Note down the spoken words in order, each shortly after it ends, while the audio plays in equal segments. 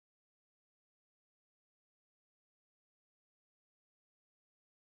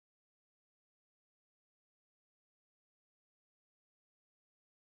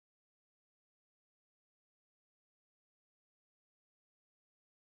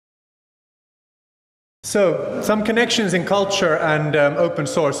So, some connections in culture and open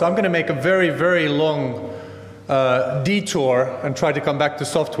source. So I'm going to make a very, very long detour and try to come back to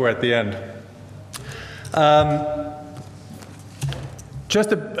software at the end.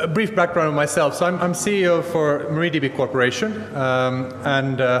 Just a brief background of myself. So I'm CEO for MariaDB Corporation,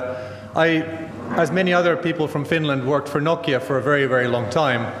 and I, as many other people from Finland, worked for Nokia for a very, very long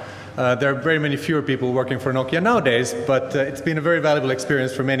time. There are very many fewer people working for Nokia nowadays, but it's been a very valuable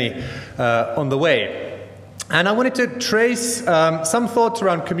experience for many on the way. And I wanted to trace some thoughts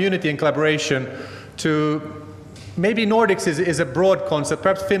around community and collaboration to maybe Nordics is a broad concept,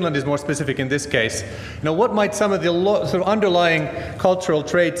 perhaps Finland is more specific in this case. You know, what might some of the sort of underlying cultural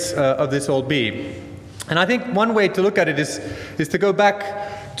traits of this all be? And I think one way to look at it is to go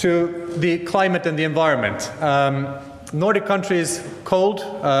back to the climate and the environment. Nordic countries, cold,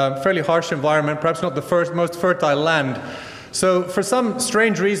 fairly harsh environment, perhaps not the most fertile land. So for some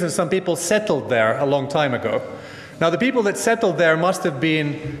strange reason, some people settled there a long time ago. Now the people that settled there must have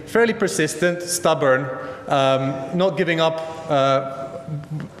been fairly persistent, stubborn, not giving up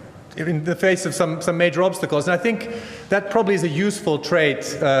in the face of some major obstacles. And I think that probably is a useful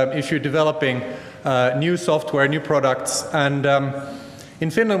trait if you're developing new software, new products. And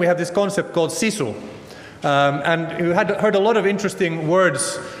in Finland we have this concept called Sisu. And you heard a lot of interesting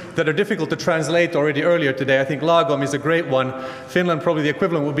words that are difficult to translate already earlier today. I think lagom is a great one. Finland, probably the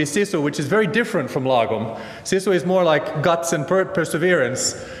equivalent would be Sisu, which is very different from lagom. Sisu is more like guts and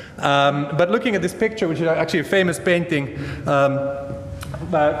perseverance. But looking at this picture, which is actually a famous painting,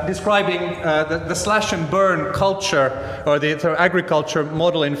 describing the slash and burn culture, or the agriculture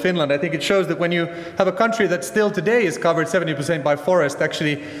model in Finland, I think it shows that when you have a country that still today is covered 70% by forest,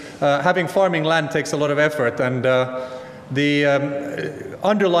 actually having farming land takes a lot of effort. And the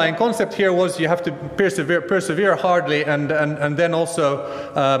underlying concept here was you have to persevere hardly, and then also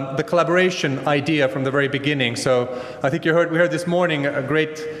the collaboration idea from the very beginning. So I think we heard this morning a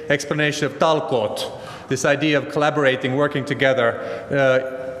great explanation of talkoot, this idea of collaborating, working together.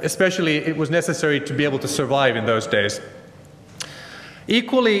 Especially it was necessary to be able to survive in those days.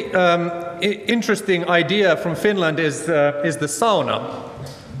 Equally interesting idea from Finland is the sauna.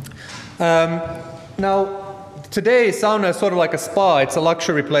 Now, today, sauna is sort of like a spa. It's a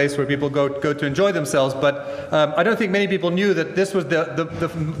luxury place where people go to enjoy themselves. But I don't think many people knew that this was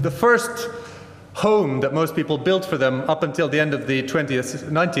the first home that most people built for them up until the end of the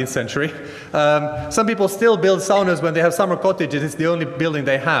 19th century. Some people still build saunas when they have summer cottages. It's the only building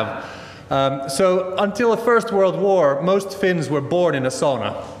they have. So until the First World War, most Finns were born in a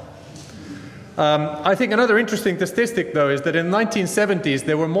sauna. I think another interesting statistic, though, is that in the 1970s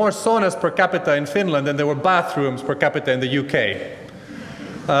there were more saunas per capita in Finland than there were bathrooms per capita in the UK.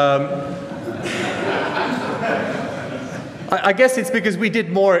 I guess it's because we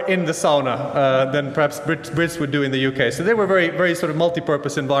did more in the sauna than perhaps Brits would do in the UK. So they were very, very sort of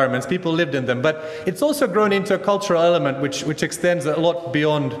multi-purpose environments. People lived in them. But it's also grown into a cultural element which extends a lot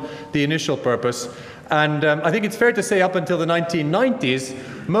beyond the initial purpose. And I think it's fair to say up until the 1990s,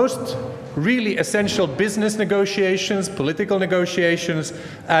 most really essential business negotiations, political negotiations,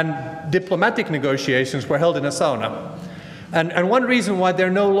 and diplomatic negotiations were held in a sauna. And one reason why they're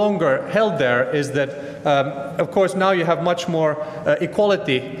no longer held there is that, of course, now you have much more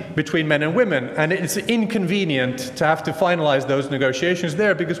equality between men and women, and it's inconvenient to have to finalize those negotiations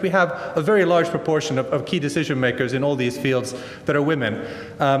there because we have a very large proportion of key decision makers in all these fields that are women.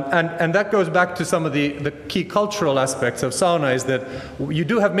 And that goes back to some of the key cultural aspects of sauna, is that you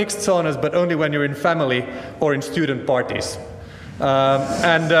do have mixed saunas, but only when you're in family or in student parties.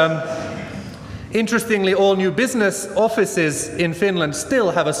 Interestingly, all new business offices in Finland still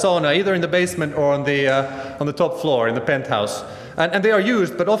have a sauna, either in the basement or on the top floor, in the penthouse. And they are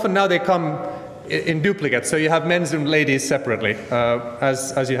used, but often now they come in duplicate, so you have men's and ladies separately,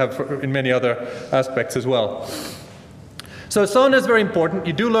 as you have in many other aspects as well. So sauna is very important.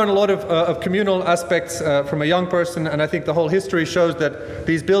 You do learn a lot of communal aspects from a young person, and I think the whole history shows that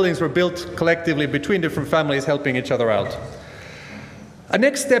these buildings were built collectively between different families helping each other out. A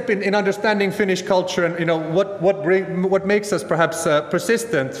next step in understanding Finnish culture and what makes us perhaps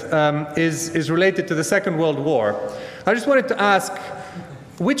persistent is related to the Second World War. I just wanted to ask,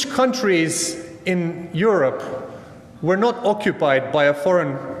 which countries in Europe were not occupied by a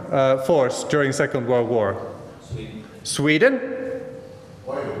foreign force during Second World War? Sweden?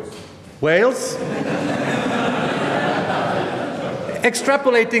 Wales?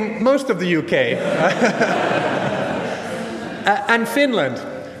 Extrapolating most of the UK. And Finland.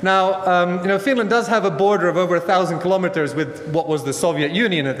 Now, Finland does have a border of over 1,000 kilometers with what was the Soviet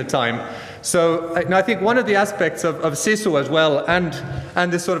Union at the time. So I think one of the aspects of Sisu as well, and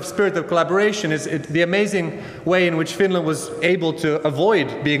and this sort of spirit of collaboration is the amazing way in which Finland was able to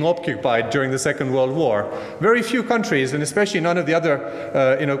avoid being occupied during the Second World War. Very few countries, and especially none of the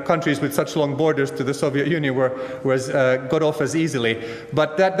other countries with such long borders to the Soviet Union got off as easily.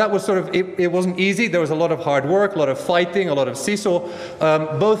 But that was sort of, it wasn't easy. There was a lot of hard work, a lot of fighting, a lot of Sisu,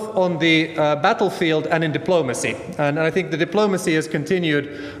 both on the battlefield and in diplomacy. And I think the diplomacy has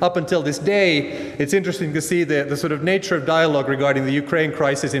continued up until this day. It's interesting to see the sort of nature of dialogue regarding the Ukraine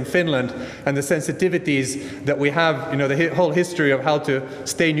crisis in Finland and the sensitivities that we have, the whole history of how to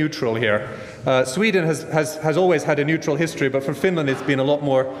stay neutral here. Sweden has always had a neutral history, but for Finland it's been a lot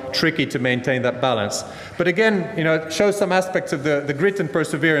more tricky to maintain that balance. But again, it shows some aspects of the grit and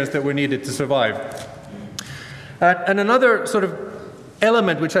perseverance that were needed to survive. And another sort of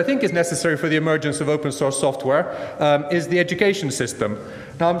element which I think is necessary for the emergence of open source software is the education system.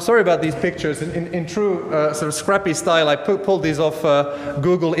 Now, I'm sorry about these pictures. In true sort of scrappy style, I pulled these off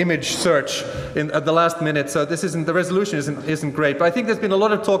Google image search at the last minute, so the resolution isn't great. But I think there's been a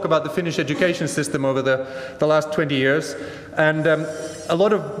lot of talk about the Finnish education system over the last 20 years, and a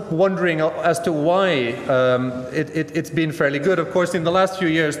lot of wondering as to why it's been fairly good. Of course, in the last few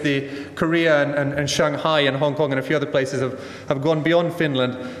years, the Korea and Shanghai and Hong Kong and a few other places have gone beyond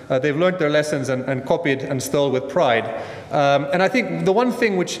Finland. They've learned their lessons and copied and stole with pride. And I think the one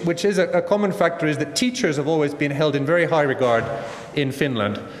thing which is a common factor is that teachers have always been held in very high regard in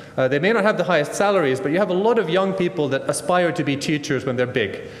Finland. They may not have the highest salaries, but you have a lot of young people that aspire to be teachers when they're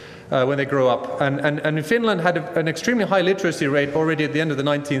big. When they grow up. And Finland had an extremely high literacy rate already at the end of the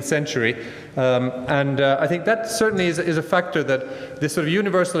 19th century. I think that certainly is a factor that this sort of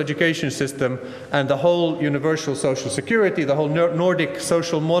universal education system and the whole universal social security, the whole Nordic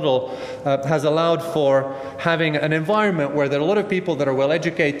social model has allowed for having an environment where there are a lot of people that are well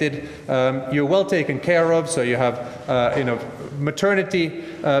educated, you're well taken care of, so you have maternity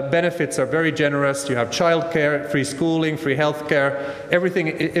benefits are very generous, you have childcare, free schooling, free healthcare, everything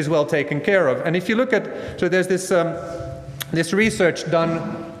is well taken care of. And if you look at, so there's this research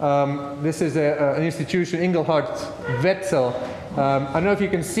done, this is an institution, Ingelhard Wetzel. I don't know if you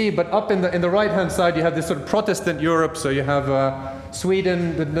can see, but up in the right-hand side you have this sort of Protestant Europe, so you have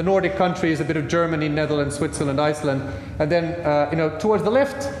Sweden, the Nordic countries, a bit of Germany, Netherlands, Switzerland, Iceland, and then towards the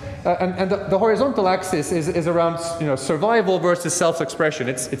left, and the horizontal axis is around survival versus self-expression.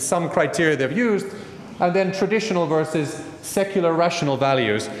 It's some criteria they've used, and then traditional versus secular rational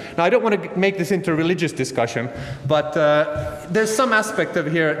values. Now, I don't want to make this into a religious discussion, but there's some aspect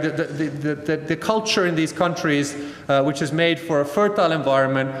of here, the culture in these countries, which is made for a fertile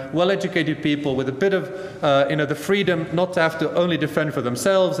environment, well-educated people with a bit of the freedom not to have to only defend for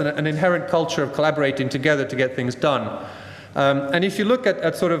themselves, and an inherent culture of collaborating together to get things done. And if you look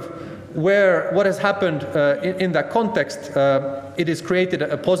at sort of what has happened in that context, it has created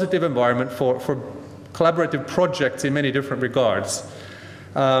a positive environment for collaborative projects in many different regards.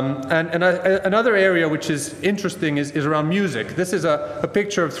 Another area which is interesting is around music. This is a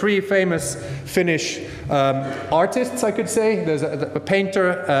picture of three famous Finnish artists, I could say. There's a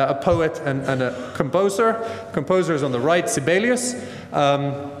painter, a poet, and a composer. Composer is on the right, Sibelius.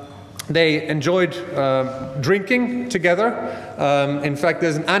 They enjoyed drinking together. In fact,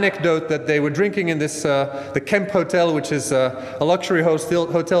 there's an anecdote that they were drinking in this the Kemp Hotel, which is a luxury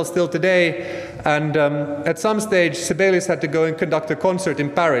hotel still today. And at some stage, Sibelius had to go and conduct a concert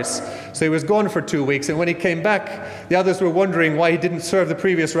in Paris. So he was gone for 2 weeks. And when he came back, the others were wondering why he didn't serve the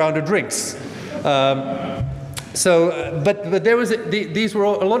previous round of drinks. But there was these were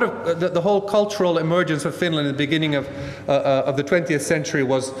a lot of the whole cultural emergence of Finland at the beginning of the 20th century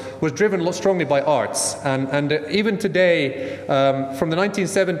was driven strongly by arts, and even today, from the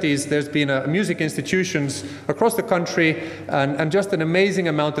 1970s, there's been music institutions across the country, and just an amazing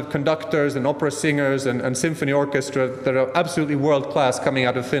amount of conductors and opera singers and symphony orchestra that are absolutely world class coming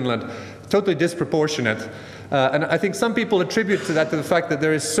out of Finland, totally disproportionate. And I think some people attribute to that to the fact that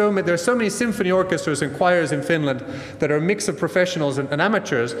there are so many symphony orchestras and choirs in Finland that are a mix of professionals and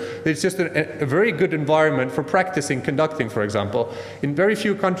amateurs. It's just a very good environment for practicing conducting, for example. In very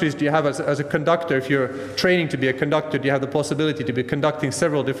few countries do you have, as a conductor, if you're training to be a conductor, do you have the possibility to be conducting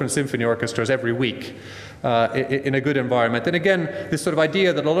several different symphony orchestras every week in a good environment. And again, this sort of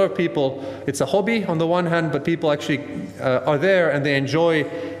idea that a lot of people, it's a hobby on the one hand, but people actually are there and they enjoy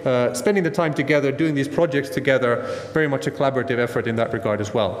spending the time together, doing these projects together, very much a collaborative effort in that regard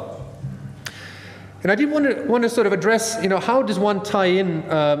as well. And I did want to sort of address, how does one tie in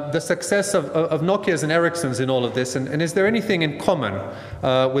the success of Nokia's and Ericsson's in all of this, and is there anything in common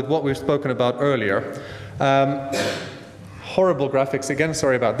with what we've spoken about earlier? horrible graphics again,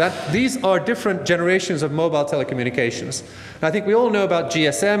 sorry about that. These are different generations of mobile telecommunications. And I think we all know about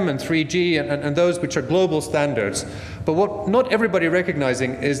GSM and 3G and those which are global standards. But what not everybody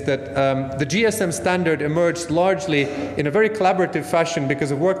recognizing is that the GSM standard emerged largely in a very collaborative fashion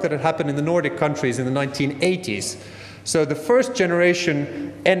because of work that had happened in the Nordic countries in the 1980s. So the first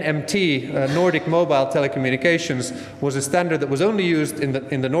generation NMT, Nordic mobile telecommunications, was a standard that was only used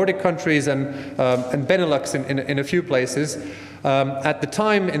in the Nordic countries and Benelux in a few places. At the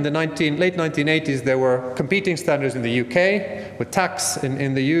time, in the late 1980s, there were competing standards in the UK with TAX,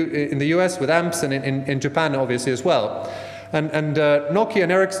 in the US with AMPS, and in Japan obviously as well. And Nokia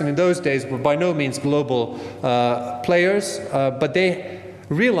and Ericsson in those days were by no means global players, but they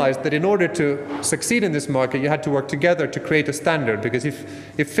realized that in order to succeed in this market, you had to work together to create a standard, because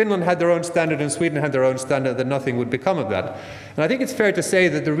if Finland had their own standard and Sweden had their own standard, then nothing would become of that. And I think it's fair to say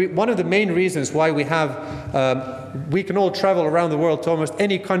that one of the main reasons why we can all travel around the world to almost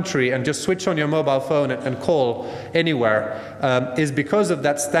any country and just switch on your mobile phone and call anywhere is because of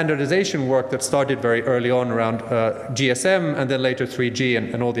that standardization work that started very early on around GSM and then later 3G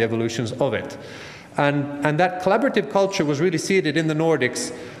and all the evolutions of it. And that collaborative culture was really seeded in the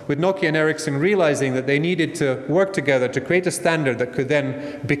Nordics, with Nokia and Ericsson realizing that they needed to work together to create a standard that could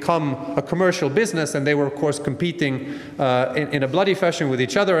then become a commercial business, and they were of course competing in a bloody fashion with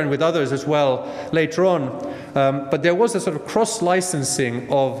each other and with others as well later on. But there was a sort of cross-licensing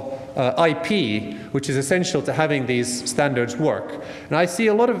of IP, which is essential to having these standards work. And I see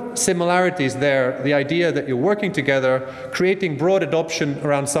a lot of similarities there, the idea that you're working together, creating broad adoption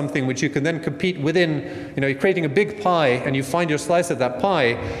around something which you can then compete within. You're creating a big pie and you find your slice of that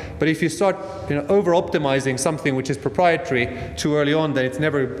pie, but if you start over-optimizing something which is proprietary too early on, then it's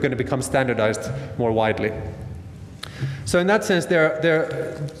never going to become standardized more widely. So in that sense,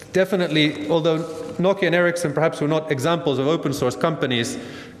 they're definitely, although Nokia and Ericsson perhaps were not examples of open source companies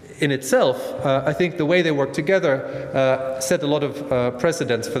in itself, I think the way they work together set a lot of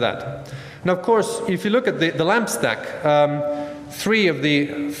precedents for that. Now, of course, if you look at the LAMP stack, 3 of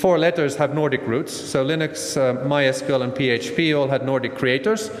the 4 letters have Nordic roots. So Linux, MySQL, and PHP all had Nordic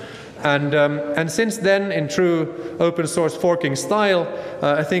creators. And since then, in true open source forking style,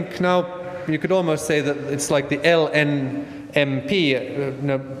 I think now you could almost say that it's like the LNMP.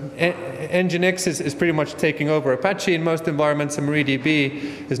 Nginx is pretty much taking over Apache in most environments, and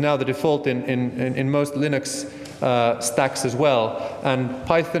MariaDB is now the default in most Linux stacks as well. And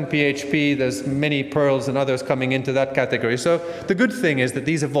Python, PHP, there's many Perls and others coming into that category. So the good thing is that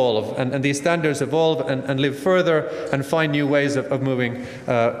these evolve, and these standards evolve and live further and find new ways of moving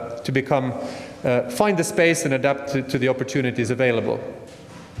to become, find the space and adapt to the opportunities available.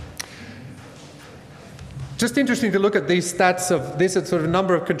 Just interesting to look at these stats of this sort of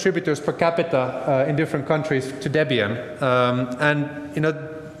number of contributors per capita in different countries to Debian. And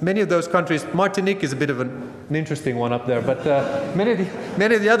many of those countries, Martinique is a bit of an interesting one up there, but many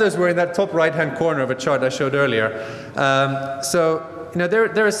of the others were in that top right-hand corner of a chart I showed earlier. So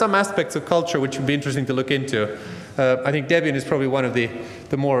there are some aspects of culture which would be interesting to look into. I think Debian is probably one of the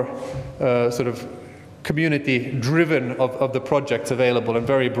more sort of community-driven of the projects available, and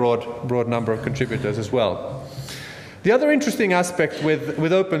very broad number of contributors as well. The other interesting aspect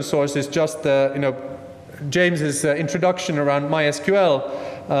with open source is just James's introduction around MySQL.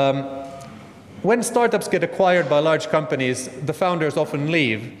 When startups get acquired by large companies, the founders often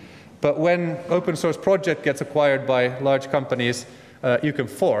leave, but when open source project gets acquired by large companies, you can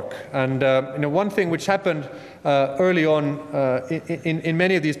fork. And one thing which happened early on in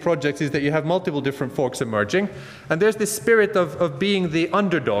many of these projects is that you have multiple different forks emerging, and there's this spirit of being the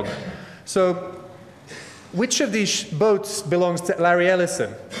underdog. So which of these boats belongs to Larry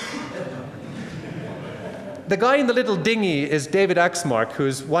Ellison? The guy in the little dinghy is David Axmark,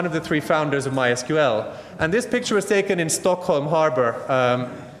 who's one of the 3 founders of MySQL. And this picture was taken in Stockholm Harbor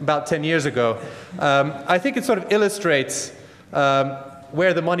about 10 years ago. I think it sort of illustrates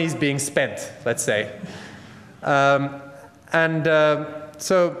where the money is being spent, let's say. So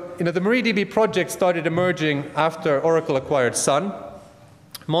the MariaDB project started emerging after Oracle acquired Sun.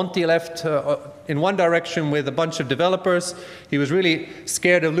 Monty left in one direction with a bunch of developers. He was really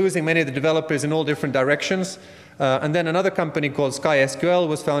scared of losing many of the developers in all different directions. And then another company called SkySQL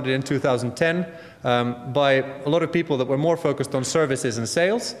was founded in 2010 by a lot of people that were more focused on services and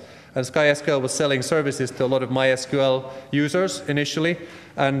sales. And SkySQL was selling services to a lot of MySQL users initially.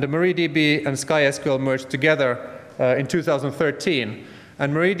 And MariaDB and SkySQL merged together in 2013.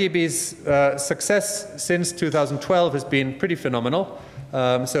 And MariaDB's success since 2012 has been pretty phenomenal.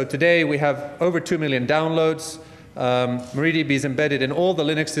 So today we have over 2 million downloads. MariaDB is embedded in all the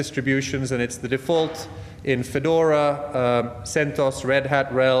Linux distributions, and it's the default in Fedora, CentOS, Red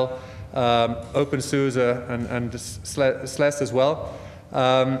Hat, RHEL, OpenSUSE, and SLES as well.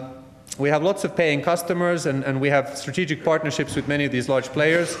 We have lots of paying customers, and we have strategic partnerships with many of these large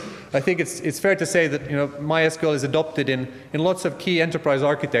players. I think it's fair to say that MySQL is adopted in lots of key enterprise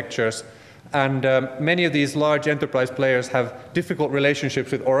architectures, and many of these large enterprise players have difficult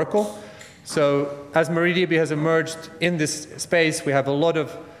relationships with Oracle. So as MariaDB has emerged in this space, we have a lot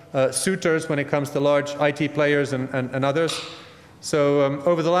of suitors when it comes to large IT players and others. So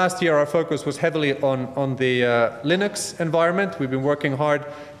over the last year, our focus was heavily on the Linux environment. We've been working hard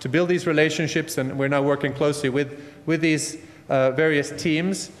to build these relationships, and we're now working closely with these various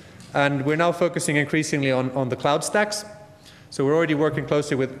teams. And we're now focusing increasingly on the cloud stacks. So we're already working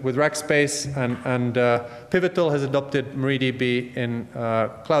closely with Rackspace, and Pivotal has adopted MariaDB in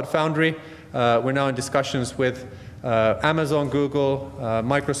Cloud Foundry. We're now in discussions with Amazon, Google,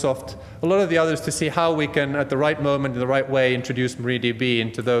 Microsoft, a lot of the others, to see how we can, at the right moment, in the right way, introduce MariaDB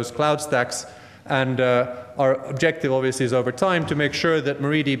into those cloud stacks. And our objective, obviously, is over time to make sure that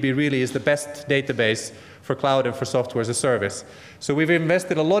MariaDB really is the best database for cloud and for software as a service. So we've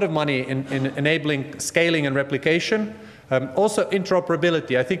invested a lot of money in enabling scaling and replication. Also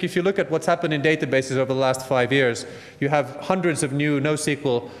interoperability. I think if you look at what's happened in databases over the last 5 years, you have hundreds of new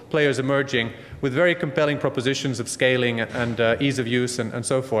NoSQL players emerging with very compelling propositions of scaling and ease of use and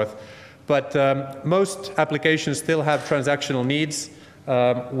so forth. But most applications still have transactional needs.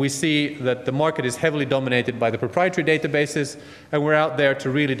 We see that the market is heavily dominated by the proprietary databases, and we're out there to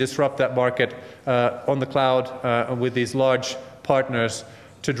really disrupt that market on the cloud with these large partners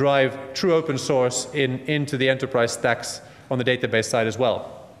to drive true open source into the enterprise stacks on the database side as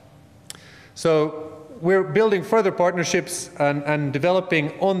well. So we're building further partnerships and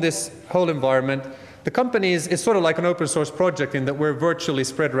developing on this whole environment. The company is sort of like an open source project in that we're virtually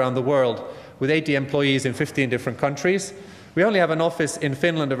spread around the world with 80 employees in 15 different countries. We only have an office in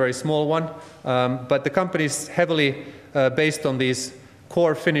Finland, a very small one, but the company is heavily based on these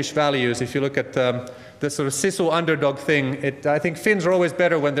core Finnish values. If you look at the sort of Sisu underdog thing, I think Finns are always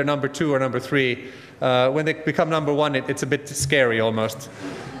better when they're number 2 or number 3. When they become number 1, it's a bit scary almost.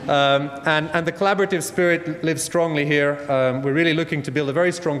 And the collaborative spirit lives strongly here. We're really looking to build a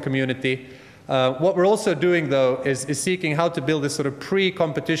very strong community. What we're also doing, though, is seeking how to build this sort of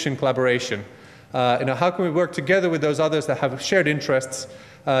pre-competition collaboration. How can we work together with those others that have shared interests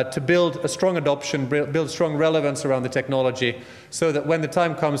to build a strong adoption, build strong relevance around the technology, so that when the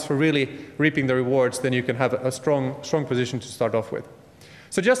time comes for really reaping the rewards, then you can have a strong position to start off with.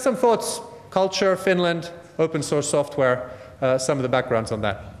 So just some thoughts: culture, Finland, open source software, some of the backgrounds on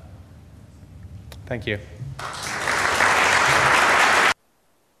that. Thank you.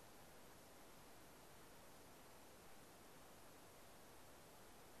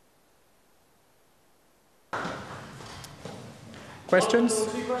 Questions?